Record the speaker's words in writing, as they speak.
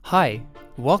Hi,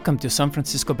 welcome to San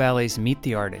Francisco Ballet's Meet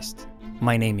the Artist.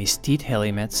 My name is Tiit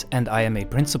Helimetz and I am a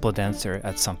principal dancer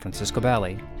at San Francisco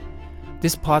Ballet.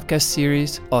 This podcast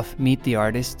series of Meet the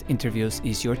Artist interviews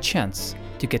is your chance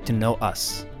to get to know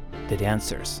us, the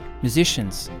dancers,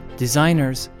 musicians,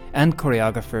 designers, and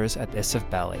choreographers at SF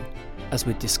Ballet, as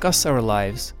we discuss our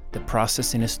lives, the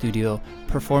process in a studio,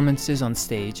 performances on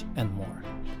stage, and more.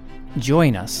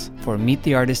 Join us for Meet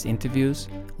the Artist interviews,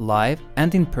 live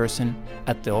and in person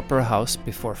at the Opera House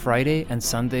before Friday and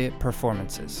Sunday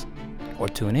performances. Or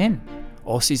tune in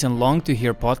all season long to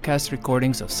hear podcast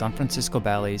recordings of San Francisco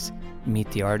Ballet's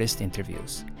Meet the Artist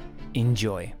interviews.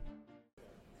 Enjoy.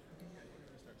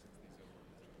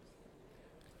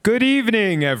 Good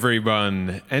evening,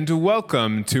 everyone, and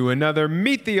welcome to another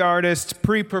Meet the Artist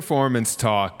pre-performance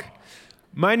talk.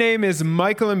 My name is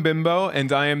Michael Mbimbo,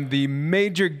 and I am the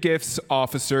Major Gifts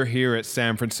Officer here at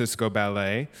San Francisco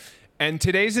Ballet. And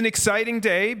today's an exciting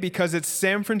day because it's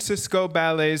San Francisco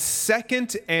Ballet's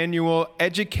second annual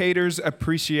Educators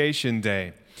Appreciation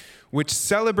Day, which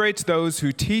celebrates those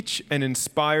who teach and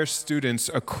inspire students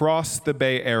across the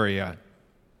Bay Area.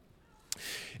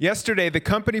 Yesterday, the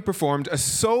company performed a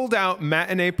sold-out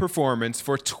matinee performance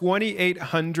for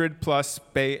 2,800 plus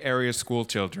Bay Area school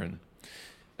children.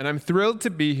 And I'm thrilled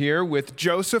to be here with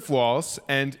Joseph Walsh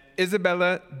and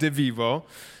Isabella DeVivo,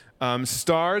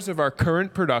 stars of our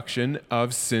current production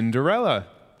of Cinderella.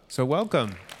 So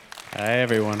welcome. Hi,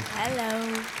 everyone.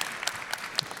 Hello.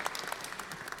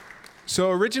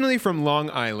 So originally from Long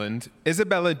Island,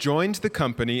 Isabella joined the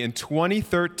company in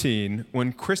 2013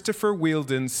 when Christopher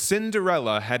Wheeldon's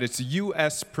Cinderella had its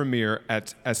U.S. premiere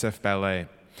at SF Ballet.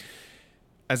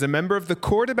 As a member of the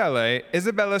Corps de Ballet,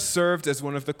 Isabella served as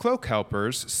one of the cloak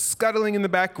helpers, scuttling in the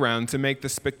background to make the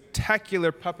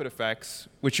spectacular puppet effects,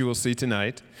 which you will see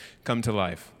tonight, come to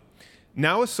life.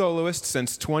 Now a soloist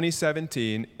since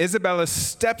 2017, Isabella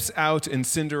steps out in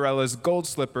Cinderella's gold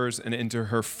slippers and into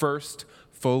her first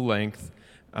full-length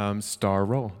star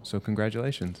role. So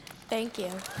congratulations. Thank you.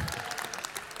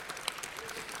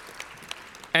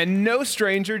 And no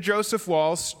stranger, Joseph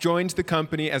Walsh joined the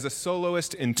company as a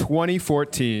soloist in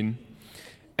 2014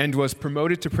 and was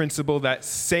promoted to principal that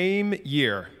same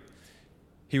year.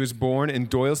 He was born in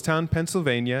Doylestown,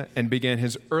 Pennsylvania, and began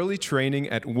his early training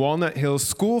at Walnut Hills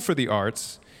School for the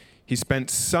Arts. He spent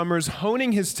summers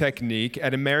honing his technique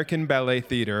at American Ballet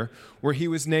Theater, where he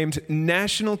was named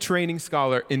National Training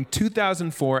Scholar in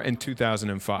 2004 and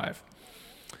 2005.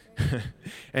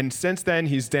 And since then,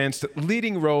 he's danced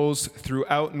leading roles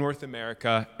throughout North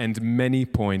America and many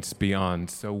points beyond.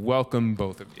 So welcome,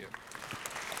 both of you.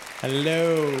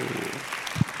 Hello.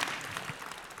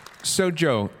 So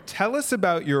Joe, tell us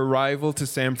about your arrival to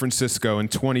San Francisco in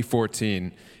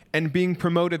 2014 and being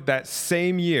promoted that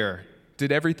same year.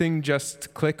 Did everything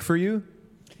just click for you?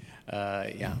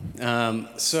 Yeah.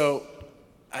 So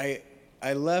I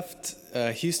left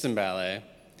Houston Ballet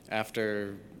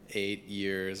after 8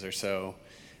 years or so,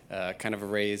 kind of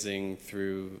raising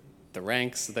through the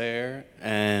ranks there,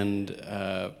 and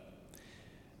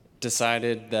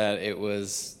decided that it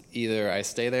was either I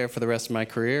stay there for the rest of my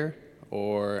career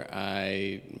or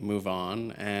I move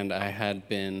on. And I had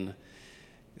been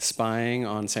spying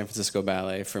on San Francisco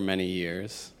Ballet for many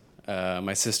years.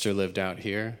 My sister lived out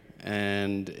here,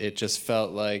 and it just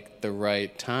felt like the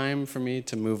right time for me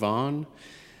to move on.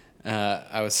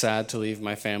 I was sad to leave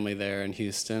my family there in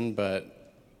Houston,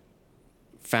 but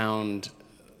found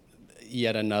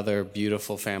yet another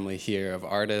beautiful family here of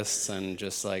artists, and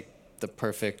just like the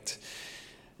perfect,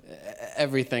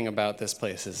 everything about this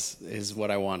place is what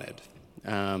I wanted.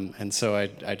 And so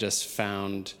I just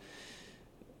found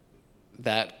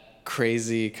that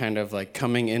crazy kind of like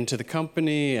coming into the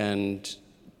company and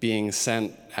being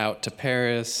sent out to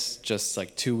Paris just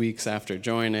like 2 weeks after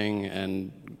joining,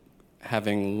 and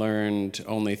having learned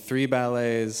only 3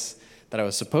 ballets that I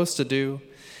was supposed to do,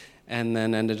 and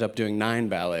then ended up doing 9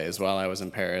 ballets while I was in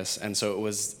Paris. And so it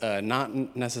was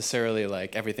not necessarily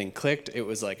like everything clicked. It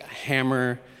was like a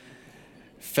hammer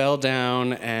fell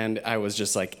down, and I was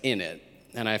just like in it.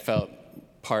 And I felt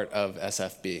part of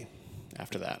SFB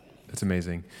after that. That's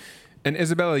amazing. And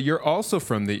Isabella, you're also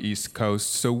from the East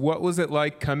Coast, so what was it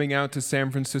like coming out to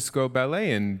San Francisco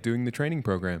Ballet and doing the training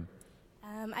program?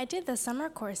 I did the summer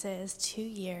courses 2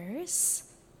 years.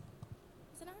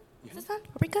 Is it on? Is this on?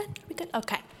 Are we good? Are we good?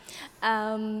 Okay.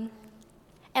 And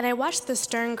I watched the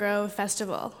Stern Grove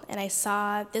Festival, and I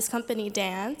saw this company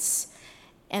dance,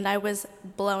 and I was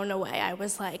blown away. I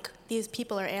was like, these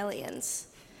people are aliens.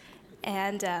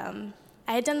 And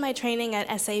I had done my training at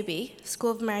SAB,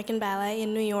 School of American Ballet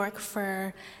in New York,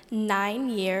 for 9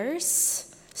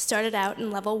 years. Started out in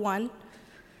level 1.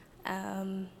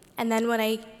 And then when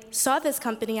I saw this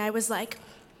company, I was like,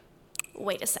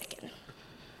 wait a second.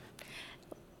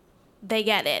 They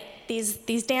get it.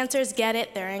 These dancers get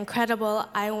it. They're incredible.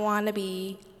 I want to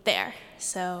be there.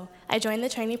 So I joined the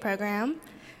trainee program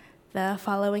the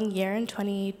following year in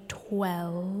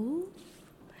 2012,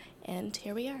 and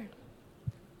here we are.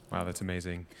 Wow, that's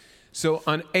amazing. So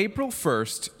on April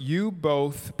 1st, you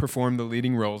both performed the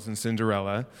leading roles in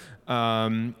Cinderella,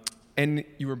 and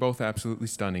you were both absolutely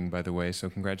stunning, by the way, so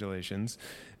congratulations.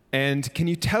 And can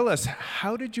you tell us,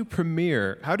 how did you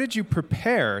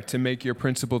prepare to make your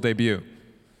principal debut?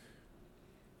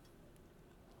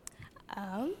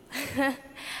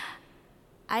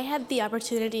 I had the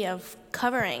opportunity of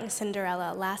covering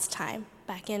Cinderella last time,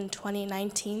 back in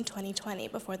 2019, 2020,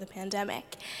 before the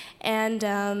pandemic.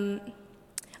 And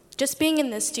just being in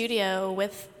the studio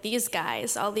with these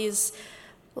guys, all these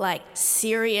like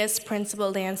serious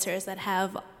principal dancers that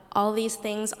have all these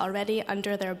things already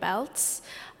under their belts,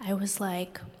 I was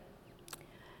like,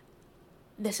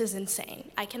 this is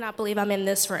insane. I cannot believe I'm in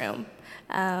this room.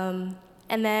 And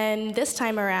then this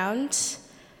time around,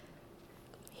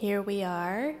 here we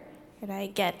are, and I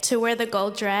get to wear the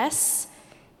gold dress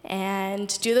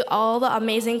and do all the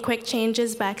amazing quick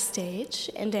changes backstage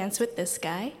and dance with this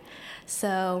guy.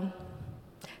 So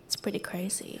it's pretty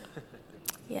crazy.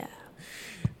 Yeah.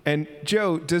 And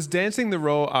Joe, does dancing the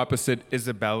role opposite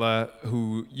Isabella,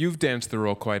 who you've danced the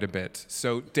role quite a bit,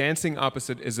 so dancing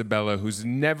opposite Isabella, who's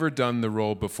never done the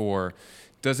role before,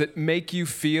 does it make you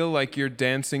feel like you're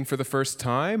dancing for the first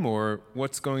time, or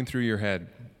what's going through your head?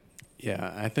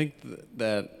 Yeah, I think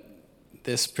that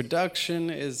this production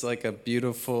is like a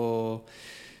beautiful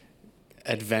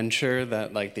adventure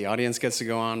that like the audience gets to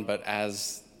go on, but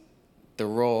as the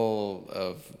role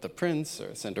of the prince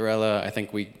or Cinderella, I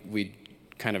think we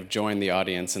kind of join the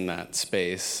audience in that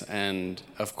space. And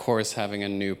of course, having a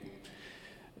new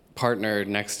partner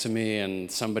next to me and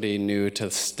somebody new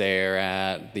to stare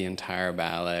at the entire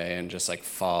ballet and just like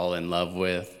fall in love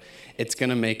with, it's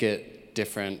gonna make it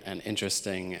different and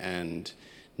interesting and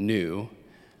new.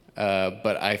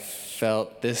 But I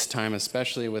felt this time,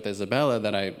 especially with Isabella,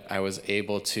 that I was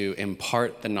able to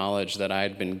impart the knowledge that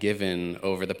I'd been given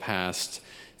over the past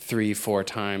 3-4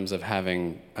 times of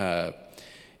having,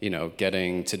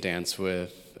 getting to dance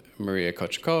with Maria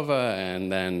Kochkova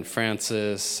and then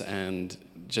Francis, and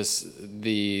just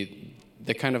the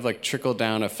kind of like trickle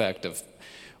down effect of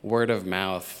word of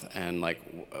mouth and like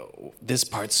this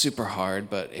part's super hard,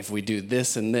 but if we do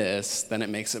this and this, then it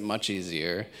makes it much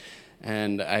easier.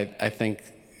 And I think,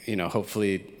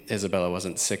 hopefully Isabella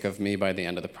wasn't sick of me by the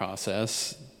end of the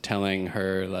process, telling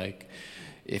her like,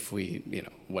 if we,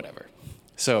 whatever.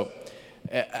 So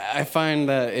I find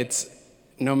that it's,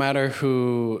 no matter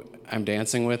who I'm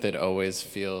dancing with, it always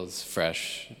feels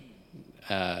fresh.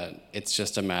 It's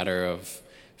just a matter of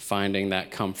finding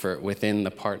that comfort within the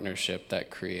partnership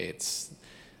that creates,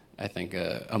 I think,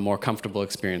 a more comfortable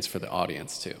experience for the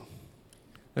audience too.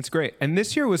 That's great. And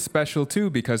this year was special too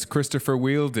because Christopher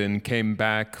Wheeldon came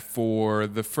back for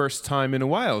the first time in a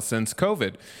while since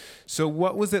COVID. So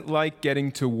what was it like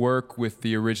getting to work with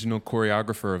the original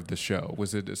choreographer of the show?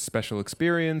 Was it a special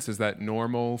experience? Is that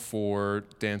normal for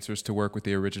dancers to work with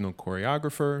the original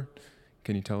choreographer?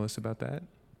 Can you tell us about that?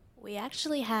 We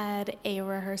actually had a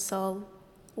rehearsal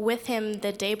with him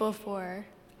the day before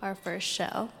our first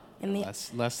show.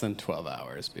 Less than 12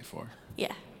 hours before.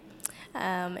 Yeah.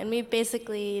 And we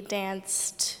basically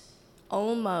danced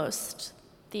almost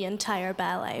the entire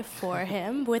ballet for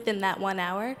him within that 1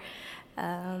 hour.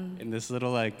 In this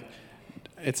little,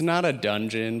 it's not a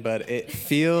dungeon, but it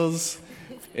feels,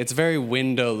 it's very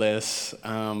windowless,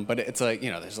 but it's like,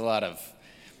 there's a lot of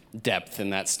depth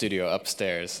in that studio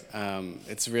upstairs.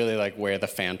 It's really like where the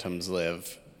phantoms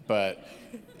live. But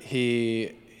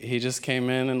he just came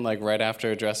in and right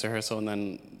after a dress rehearsal and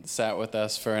then sat with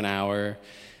us for an hour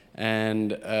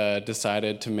and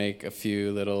decided to make a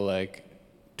few little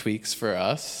tweaks for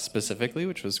us specifically,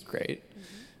 which was great.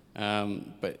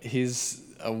 But he's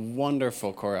a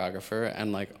wonderful choreographer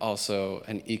and also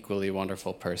an equally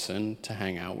wonderful person to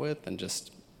hang out with and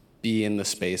just be in the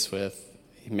space with.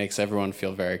 He makes everyone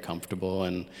feel very comfortable,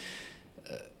 and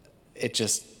it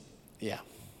just, yeah.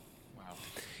 Wow.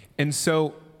 And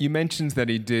so you mentioned that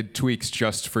he did tweaks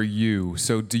just for you.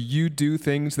 So do you do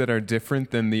things that are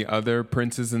different than the other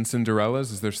princes and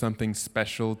Cinderellas? Is there something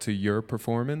special to your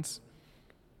performance?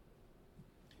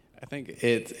 I think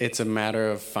it's a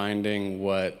matter of finding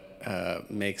what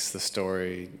makes the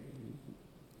story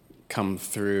come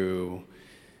through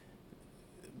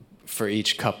for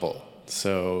each couple.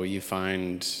 So you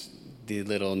find the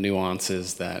little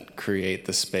nuances that create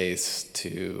the space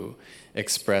to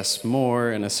express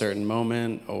more in a certain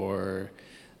moment, or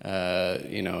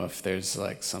if there's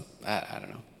like some, I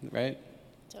don't know, right?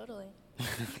 Totally.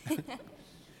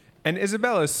 And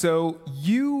Isabella, so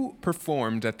you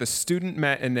performed at the student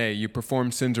matinee, you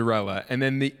performed Cinderella, and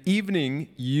then the evening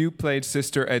you played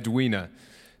Sister Edwina.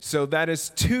 So that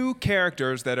is two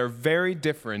characters that are very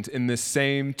different in the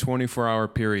same 24-hour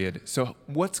period. So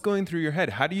what's going through your head?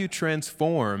 How do you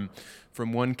transform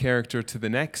from one character to the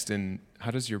next, and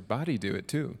how does your body do it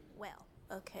too? Well,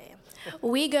 okay.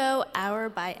 We go hour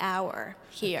by hour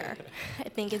here. I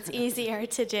think it's easier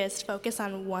to just focus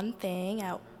on one thing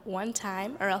at one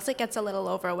time, or else it gets a little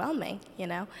overwhelming,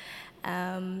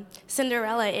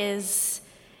 Cinderella is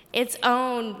its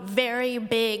own very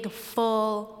big,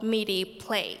 full, meaty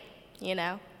plate,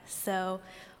 So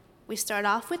we start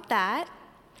off with that.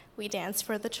 We dance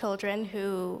for the children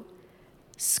who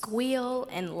squeal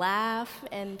and laugh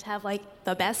and have like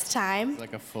the best time. It's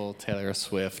like a full Taylor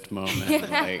Swift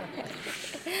moment.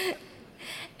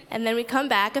 And then we come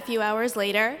back a few hours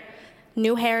later,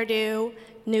 new hairdo,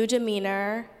 new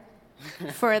demeanor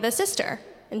for the sister.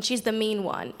 And she's the mean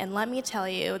one. And let me tell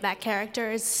you, that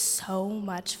character is so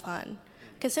much fun.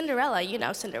 Because Cinderella,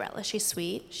 Cinderella, she's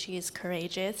sweet, she's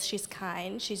courageous, she's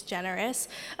kind, she's generous.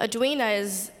 Edwina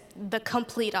is the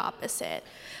complete opposite.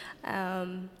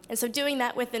 And so doing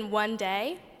that within one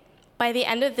day, by the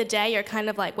end of the day, you're kind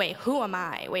of like, wait, who am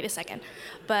I? Wait a second.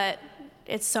 But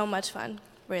it's so much fun,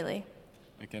 really.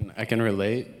 I can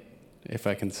relate, if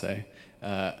I can say.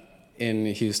 In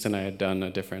Houston, I had done a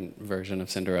different version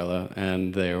of Cinderella,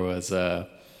 and there was an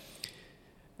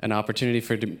opportunity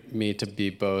for me to be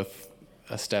both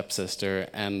a stepsister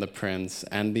and the prince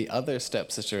and the other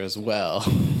stepsister as well.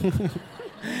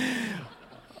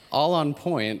 All on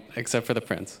point, except for the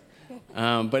prince.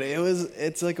 But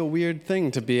it's like a weird thing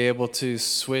to be able to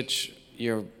switch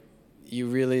you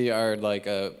really are like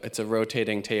it's a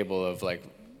rotating table of like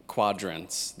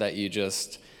quadrants that you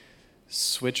just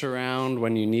switch around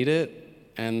when you need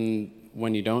it, and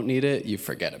when you don't need it, you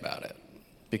forget about it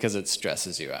because it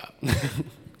stresses you out.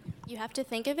 You have to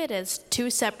think of it as two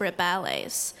separate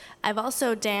ballets. I've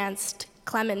also danced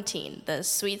Clementine, the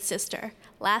sweet sister,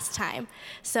 last time.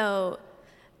 So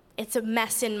it's a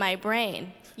mess in my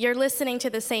brain. You're listening to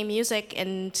the same music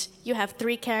and you have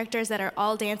three characters that are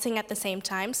all dancing at the same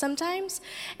time sometimes,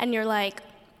 and you're like,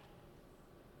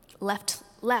 left,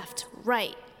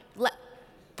 right,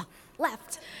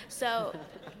 left. So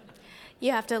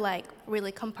you have to like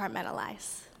really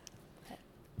compartmentalize.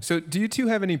 So do you two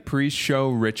have any pre-show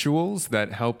rituals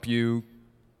that help you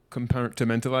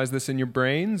compartmentalize this in your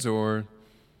brains, or?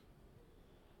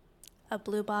 A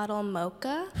blue bottle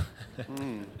mocha.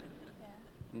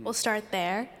 We'll start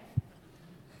there.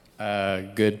 A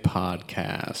good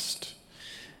podcast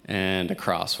and a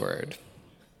crossword.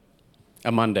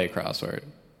 A Monday crossword.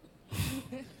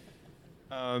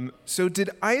 So did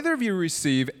either of you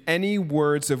receive any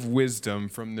words of wisdom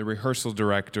from the rehearsal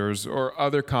directors or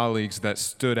other colleagues that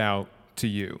stood out to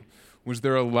you? Was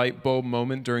there a light bulb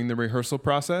moment during the rehearsal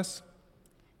process?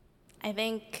 I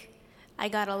think I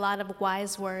got a lot of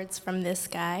wise words from this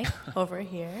guy over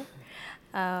here.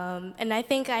 And I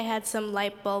think I had some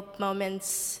light bulb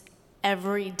moments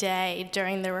every day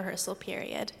during the rehearsal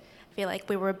period. I feel like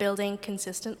we were building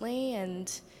consistently,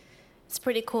 and it's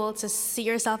pretty cool to see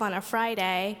yourself on a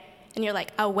Friday, and you're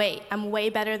like, oh, wait, I'm way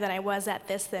better than I was at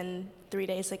this than 3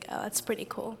 days ago. That's pretty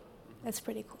cool.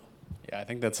 Yeah, I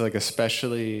think that's like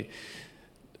especially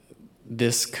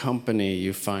this company,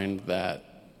 you find that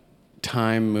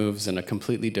time moves in a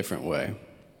completely different way.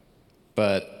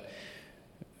 But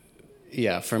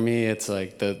yeah, for me, it's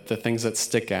like the things that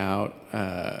stick out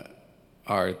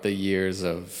are the years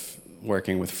of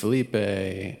working with Felipe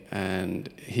and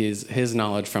his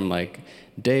knowledge from like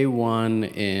day one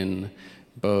in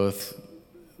both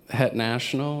Het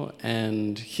National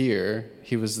and here.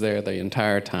 He was there the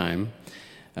entire time.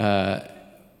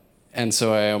 And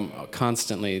so I am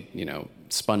constantly,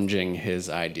 sponging his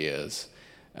ideas.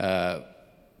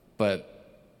 But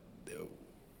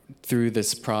through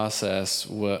this process,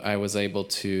 I was able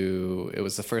to, it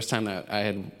was the first time that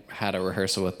I had a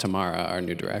rehearsal with Tamara, our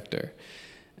new director.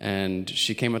 And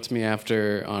she came up to me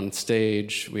after on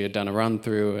stage, we had done a run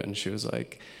through, and she was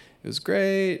like, it was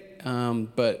great,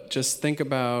 but just think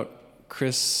about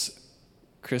Chris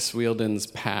Wheeldon's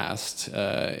past.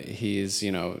 He's,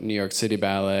 New York City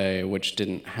Ballet, which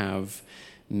didn't have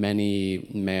many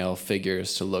male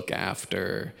figures to look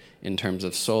after in terms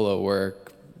of solo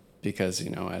work, because,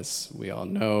 as we all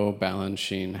know,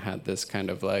 Balanchine had this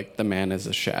kind of like the man is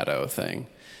a shadow thing.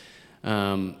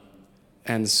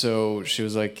 And so she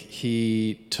was like,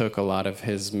 he took a lot of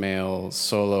his male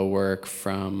solo work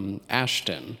from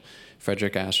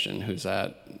Frederick Ashton, who's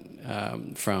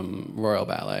from Royal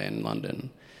Ballet in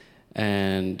London.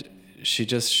 And she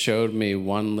just showed me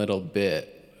one little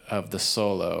bit of the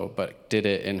solo, but did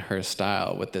it in her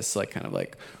style with this like kind of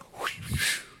like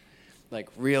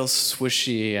real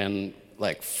swishy and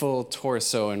like full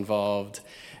torso involved.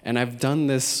 And I've done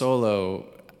this solo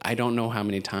I don't know how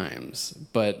many times,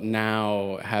 but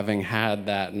now having had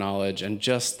that knowledge and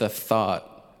just the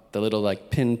thought, the little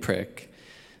like pinprick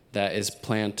that is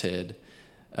planted,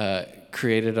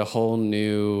 created a whole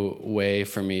new way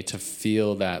for me to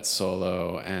feel that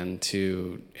solo and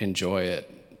to enjoy it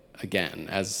again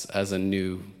as a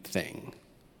new thing.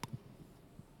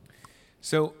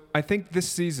 So I think this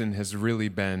season has really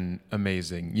been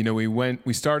amazing. You know,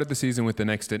 we started the season with the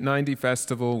Next at 90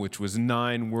 Festival, which was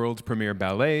 9 world premiere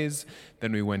ballets.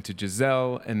 Then we went to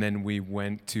Giselle, and then we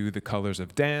went to The Colors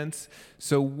of Dance.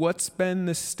 So what's been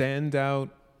the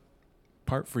standout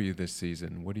part for you this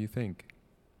season? What do you think?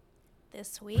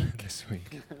 This week? This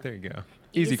week. There you go.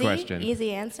 Easy question.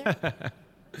 Easy answer.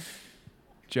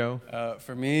 Joe?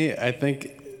 For me, I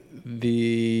think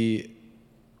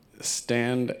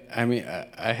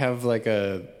I have like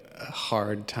a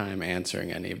hard time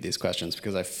answering any of these questions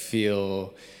because I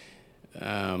feel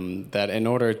that in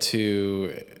order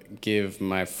to give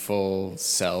my full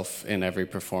self in every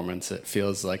performance, it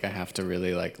feels like I have to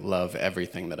really like love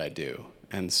everything that I do.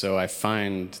 And so I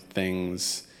find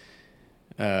things,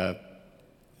 I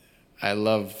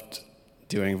loved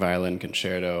doing Violin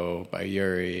Concerto by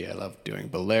Yuri. I loved doing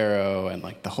Bolero, and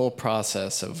like the whole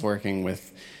process of working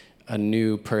with a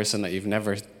new person that you've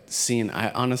never seen.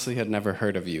 I honestly had never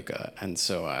heard of Yuka, and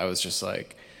so I was just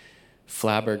like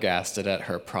flabbergasted at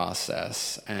her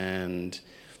process, and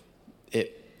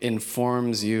it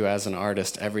informs you as an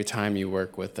artist every time you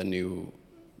work with a new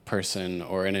person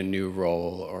or in a new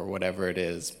role or whatever it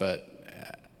is, but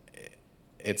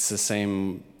it's the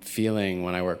same feeling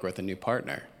when I work with a new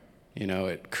partner. You know,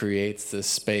 it creates this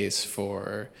space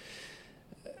for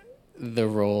the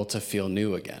role to feel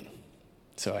new again.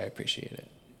 So I appreciate it.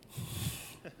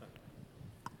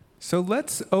 So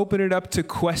let's open it up to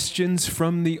questions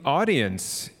from the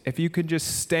audience. If you could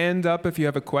just stand up if you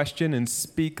have a question and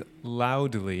speak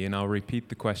loudly, and I'll repeat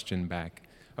the question back.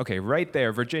 Okay, right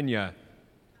there, Virginia.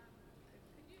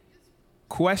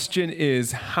 Question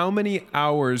is, how many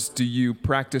hours do you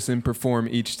practice and perform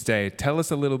each day? Tell us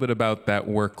a little bit about that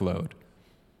workload.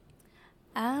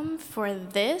 For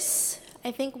this,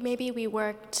 I think maybe we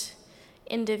worked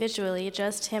individually,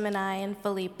 just him and I and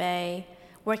Felipe,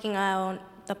 working on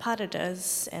the pas de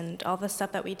deux and all the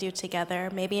stuff that we do together,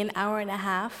 maybe an hour and a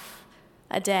half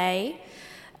a day.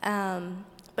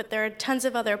 But there are tons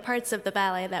of other parts of the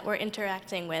ballet that we're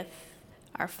interacting with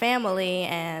our family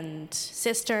and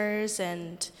sisters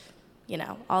and, you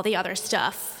know, all the other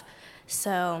stuff.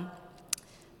 So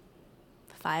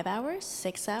 5 hours,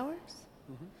 6 hours?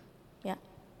 Mm-hmm. Yeah.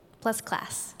 Plus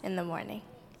class in the morning.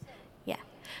 Yeah.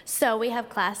 So we have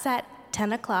class at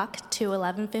 10 o'clock to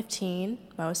 11:15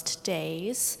 most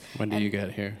days. When do you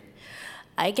get here?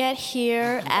 I get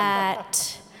here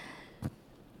at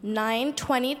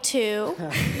 9:22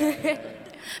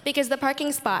 because the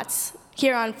parking spots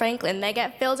here on Franklin, they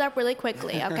get filled up really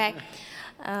quickly, okay?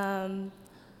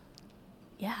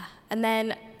 Yeah. And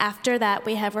then after that,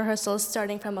 we have rehearsals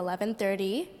starting from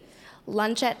 11:30,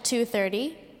 lunch at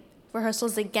 2:30,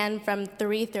 rehearsals again from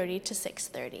 3:30 to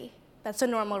 6:30. That's a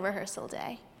normal rehearsal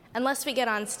day, unless we get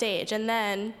on stage. And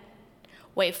then,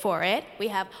 wait for it, we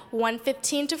have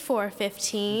 1:15 to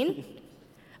 4:15,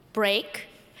 break,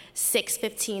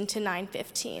 6:15 to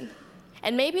 9:15.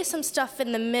 And maybe some stuff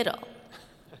in the middle.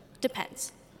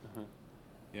 Depends. Uh-huh.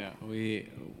 Yeah,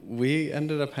 we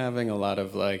ended up having a lot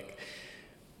of like,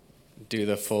 do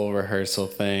the full rehearsal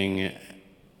thing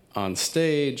on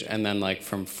stage, and then like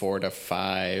from 4 to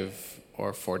 5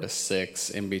 or 4 to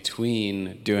 6 in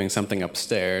between doing something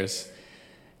upstairs,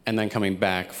 and then coming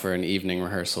back for an evening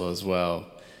rehearsal as well.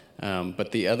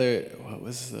 But the other, what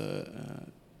was the,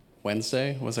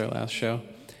 Wednesday was our last show?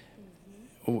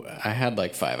 I had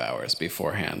like 5 hours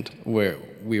beforehand where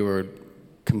we were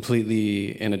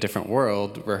completely in a different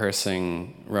world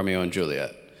rehearsing Romeo and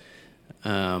Juliet.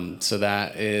 So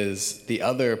that is the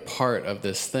other part of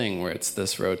this thing where it's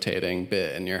this rotating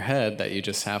bit in your head that you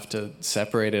just have to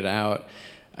separate it out.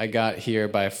 I got here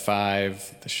by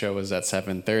 5, the show was at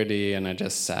 7:30, and I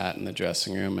just sat in the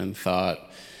dressing room and thought,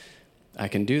 I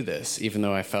can do this, even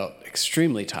though I felt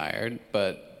extremely tired,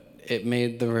 but it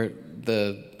made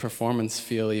the performance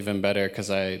feel even better because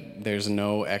there's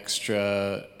no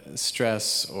extra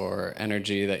stress or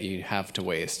energy that you have to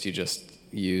waste. You just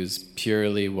use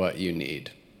purely what you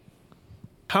need.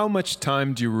 How much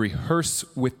time do you rehearse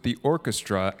with the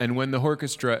orchestra? And when the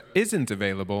orchestra isn't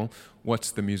available, what's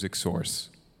the music source?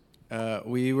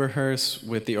 We rehearse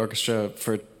with the orchestra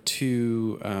for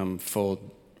 2 full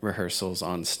rehearsals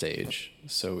on stage.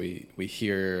 So we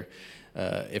hear,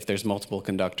 if there's multiple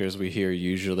conductors, we hear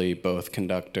usually both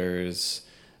conductors,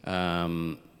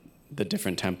 the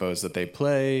different tempos that they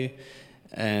play.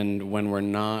 And when we're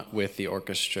not with the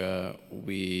orchestra,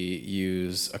 we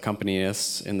use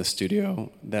accompanists in the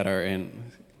studio that are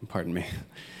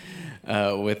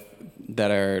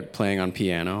that are playing on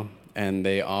piano, and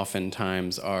they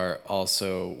oftentimes are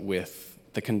also with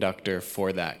the conductor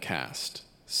for that cast.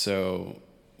 So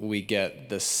we get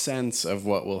the sense of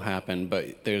what will happen,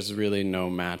 but there's really no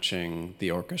matching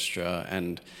the orchestra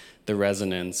and the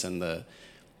resonance and the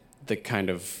kind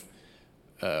of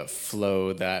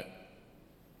flow that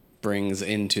brings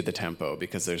into the tempo,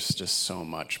 because there's just so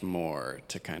much more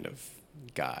to kind of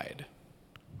guide.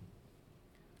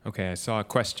 Okay, I saw a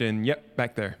question. Yep,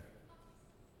 back there.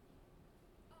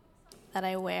 That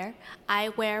I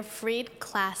wear Freed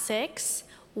Classics,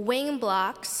 wing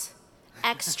blocks,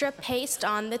 extra paste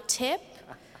on the tip,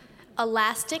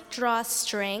 elastic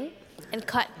drawstring, and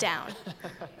cut down.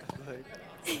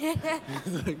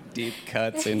 Deep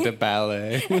cuts into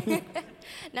ballet.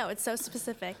 No, it's so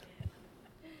specific.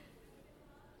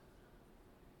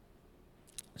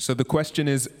 So the question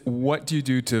is, what do you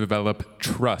do to develop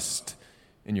trust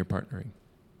in your partnering?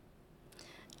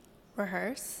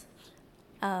 Rehearse.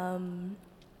 And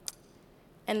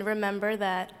remember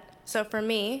that, so for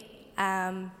me,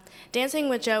 dancing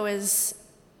with Joe is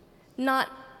not,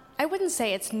 I wouldn't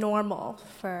say it's normal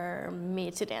for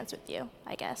me to dance with you,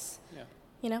 I guess. Yeah.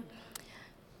 You know?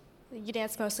 You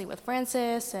dance mostly with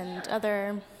Francis and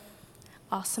other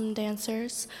awesome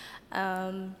dancers.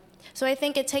 So I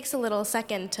think it takes a little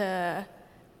second to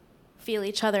feel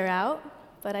each other out,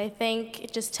 but I think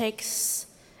it just takes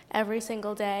every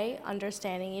single day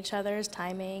understanding each other's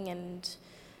timing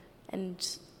and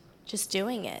just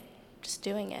doing it.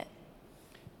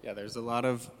 Yeah, there's a lot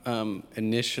of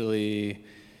initially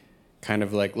kind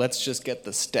of like, let's just get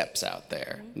the steps out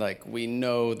there. Like, we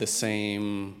know the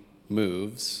same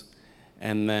moves,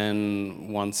 and then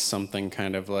once something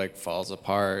kind of like falls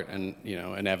apart and, you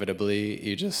know, inevitably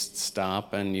you just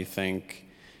stop and you think,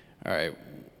 all right,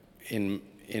 in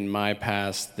my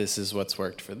past, this is what's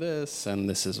worked for this, and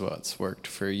this is what's worked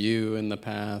for you in the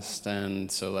past,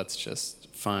 and so let's just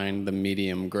find the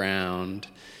medium ground.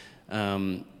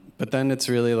 But then it's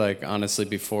really like, honestly,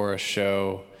 before a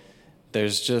show,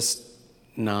 there's just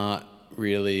not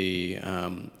really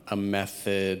a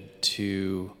method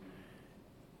to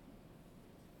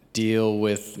deal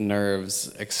with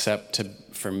nerves except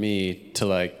for me to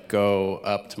like go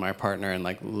up to my partner and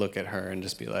like look at her and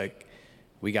just be like,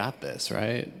 we got this,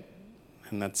 right?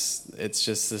 And it's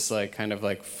just this like kind of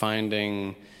like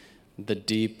finding the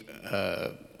deep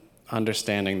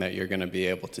understanding that you're going to be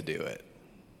able to do it.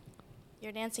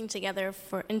 You're dancing together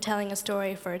and telling a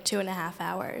story for 2.5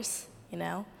 hours, you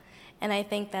know? And I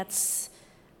think that's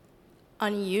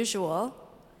unusual,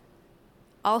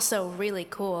 also really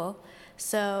cool.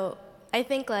 So I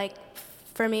think, like,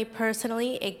 for me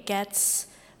personally, it gets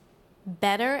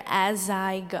better as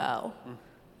I go,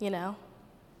 you know?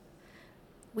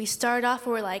 We start off,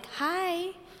 we're like, hi,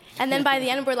 and then by the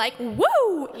end, we're like,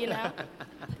 woo, you know?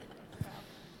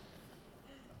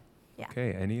 Yeah.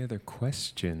 Okay, any other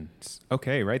questions?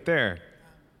 Okay, right there.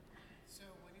 So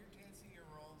when you're dancing your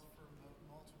roles for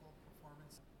multiple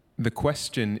performances? The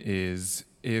question is,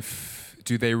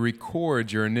 do they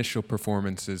record your initial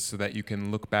performances so that you can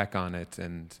look back on it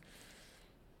and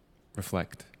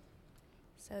reflect?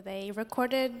 So they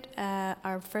recorded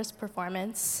our first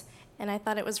performance, and I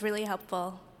thought it was really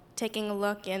helpful taking a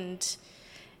look and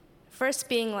first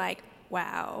being like,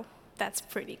 wow, that's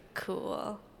pretty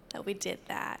cool that we did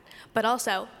that. But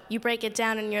also, you break it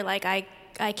down and you're like,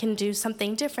 I can do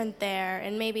something different there,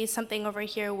 and maybe something over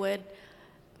here would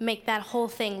make that whole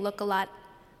thing look a lot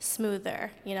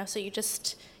smoother, you know? So you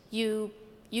just, you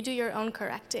do your own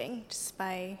correcting just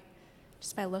by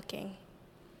looking.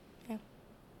 Yeah.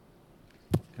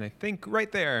 And I think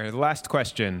right there, the last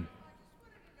question.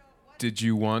 Did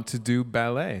you want to do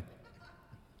ballet?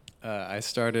 I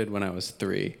started when I was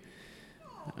 3.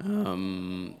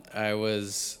 I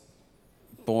was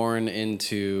born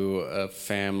into a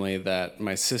family that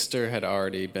my sister had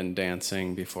already been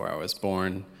dancing before I was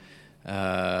born.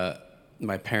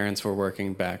 My parents were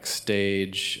working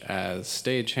backstage as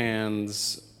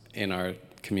stagehands in our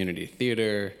community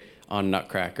theater on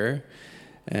Nutcracker.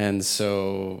 And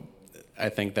so I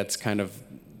think that's kind of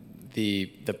the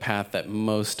path that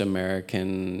most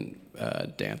American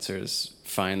dancers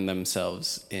find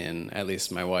themselves in. At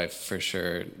least my wife, for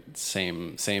sure,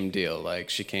 same deal. Like,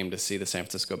 she came to see the San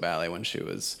Francisco Ballet when she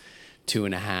was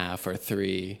 2.5 or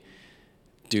 3,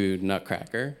 do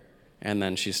Nutcracker, and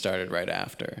then she started right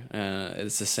after.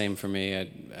 It's the same for me.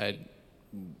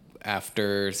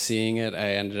 After seeing it,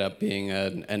 I ended up being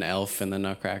an elf in the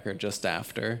Nutcracker just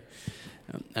after.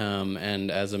 And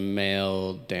as a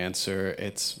male dancer,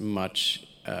 it's much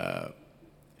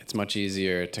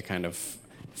easier to kind of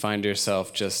find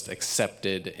yourself just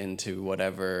accepted into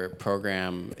whatever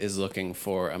program is looking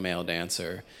for a male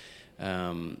dancer.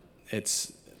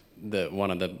 It's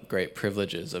one of the great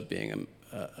privileges of being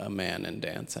a man in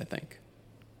dance, I think.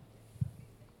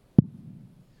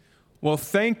 Well,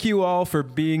 thank you all for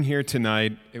being here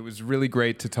tonight. It was really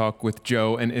great to talk with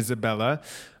Joe and Isabella.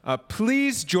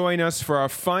 Please join us for our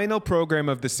final program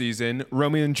of the season,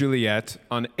 Romeo and Juliet,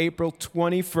 on April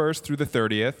 21st through the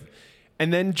 30th.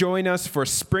 And then join us for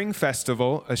Spring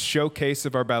Festival, a showcase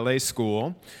of our ballet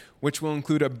school, which will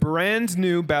include a brand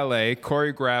new ballet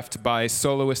choreographed by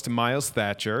soloist Miles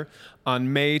Thatcher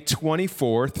on May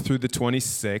 24th through the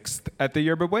 26th at the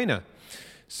Yerba Buena.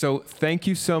 So thank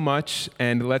you so much,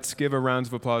 and let's give a round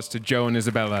of applause to Joe and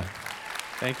Isabella.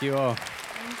 Thank you all.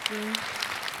 Thank you.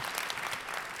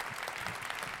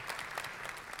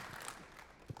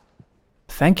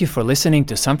 Thank you for listening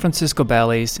to San Francisco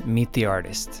Ballet's Meet the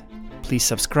Artist. Please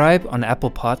subscribe on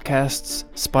Apple Podcasts,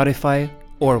 Spotify,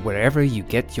 or wherever you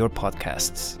get your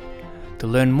podcasts. To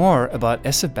learn more about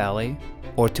SF Ballet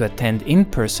or to attend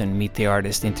in-person Meet the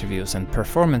Artist interviews and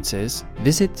performances,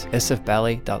 visit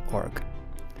sfballet.org.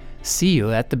 See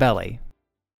you at the ballet.